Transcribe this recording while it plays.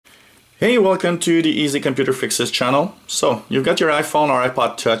Hey, welcome to the Easy Computer Fixes channel. So, you've got your iPhone or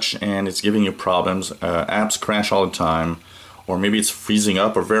iPod Touch and it's giving you problems. Apps crash all the time, or maybe it's freezing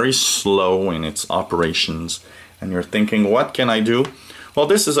up or very slow in its operations. And you're thinking, what can I do? Well,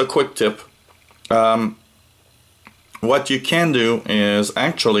 this is a quick tip. What you can do is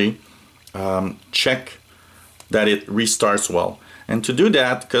actually check that it restarts well. And to do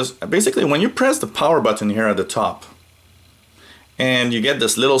that, because basically when you press the power button here at the top, and you get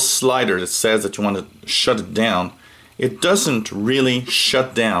this little slider that says that you want to shut it down, it doesn't really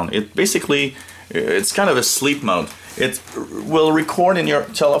shut down. It's kind of a sleep mode. It will record in your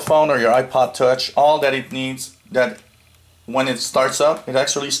telephone or your iPod Touch all that it needs, that when it starts up, it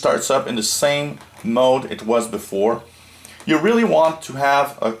actually starts up in the same mode it was before. You really want to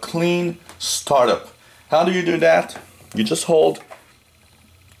have a clean startup. How do you do that? You just hold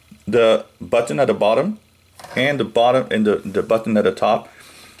the button at the bottom and the button at the top,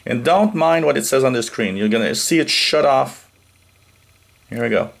 and don't mind what it says on the screen. You're gonna see it shut off. Here we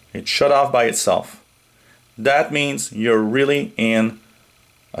go. It shut off by itself. That means you're really you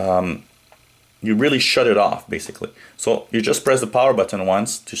really shut it off, basically. So you just press the power button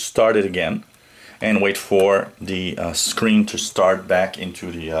once to start it again and wait for the screen to start back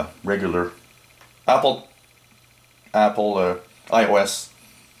into the regular Apple iOS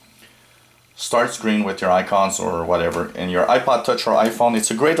start screen with your icons or whatever. And your iPod Touch or iPhone, it's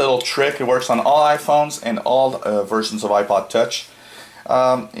a great little trick. It works on all iPhones and all versions of iPod Touch.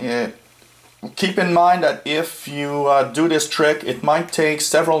 Keep in mind that if you do this trick, it might take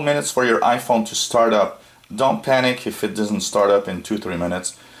several minutes for your iPhone to start up. Don't panic if it doesn't start up in 2-3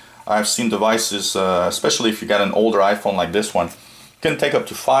 minutes. I've seen devices, especially if you got an older iPhone like this one, it can take up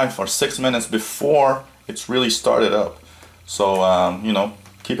to 5 or 6 minutes before it's really started up. So, you know,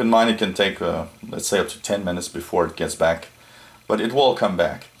 keep in mind it can take, let's say, up to 10 minutes before it gets back, but it will come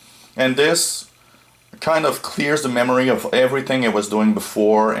back. And this kind of clears the memory of everything it was doing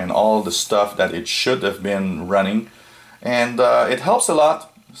before and all the stuff that it should have been running. And it helps a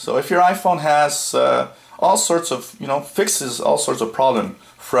lot. So if your iPhone has all sorts of, fixes all sorts of problems,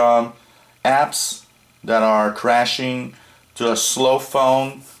 from apps that are crashing to a slow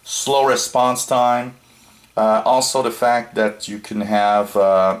phone, slow response time, also the fact that you can have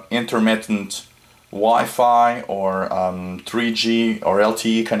intermittent Wi-Fi or 3G or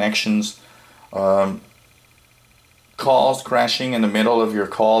LTE connections, calls crashing in the middle of your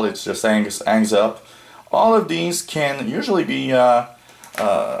call, it just hangs up. All of these can usually be a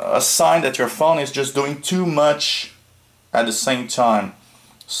sign that your phone is just doing too much at the same time.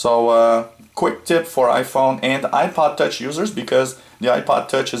 So quick tip for iPhone and iPod Touch users, because the iPod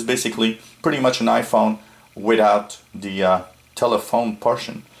Touch is basically pretty much an iPhone without the telephone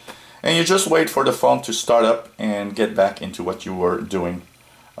portion. And you just wait for the phone to start up and get back into what you were doing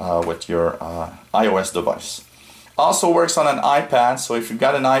with your iOS device. Also works on an iPad, so if you've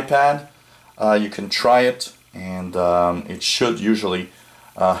got an iPad, you can try it, and it should usually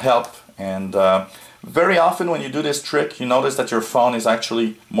help. And very often when you do this trick, you notice that your phone is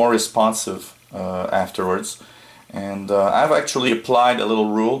actually more responsive afterwards. And I've actually applied a little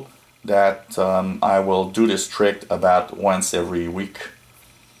rule that I will do this trick about once every week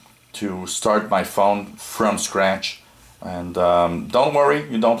to start my phone from scratch. And don't worry,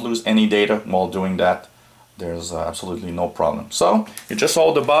 you don't lose any data while doing that. There's absolutely no problem. So you just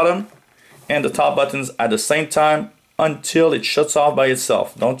hold the bottom and the top buttons at the same time until it shuts off by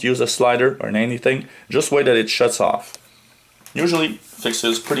itself. Don't use a slider or anything, just wait that it shuts off. Usually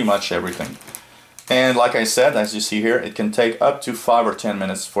fixes pretty much everything. And like I said, as you see here, it can take up to 5 or 10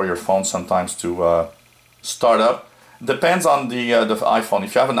 minutes for your phone sometimes to start up. Depends on the iPhone.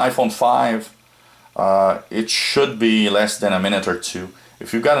 If you have an iPhone 5, it should be less than a minute or two.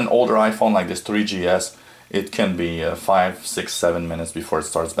 If you've got an older iPhone like this 3GS, it can be 5, 6, 7 minutes before it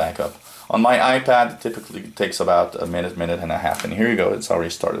starts back up. On my iPad, it typically takes about a minute, minute and a half. And here you go, it's already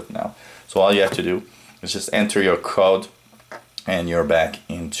started now. So all you have to do is just enter your code and you're back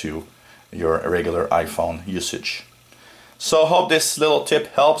into your regular iPhone usage. So hope this little tip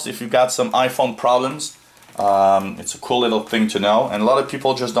helps if you've got some iPhone problems. It's a cool little thing to know, and a lot of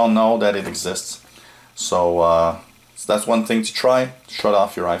people just don't know that it exists. So that's one thing to try: shut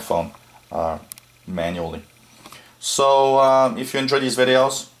off your iPhone manually. So if you enjoy these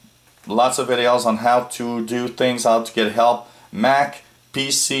videos, lots of videos on how to do things, how to get help. Mac,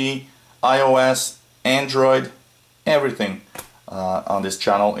 PC, iOS, Android, everything on this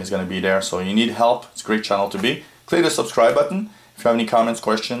channel is going to be there. So you need help, it's a great channel to be. Click the subscribe button if you have any comments,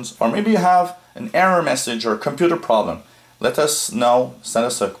 questions, or maybe you have an error message or a computer problem. Let us know, send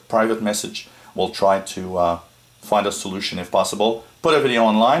us a private message. We'll try to find a solution if possible, put a video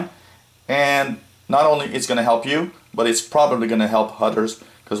online, and not only it's going to help you, but it's probably going to help others,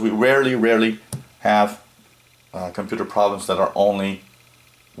 because we rarely have computer problems that are only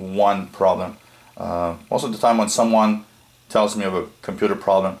one problem. Most of the time when someone tells me of a computer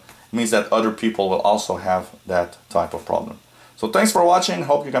problem, it means that other people will also have that type of problem. So thanks for watching.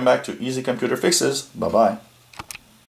 Hope you come back to Easy Computer Fixes. Bye bye.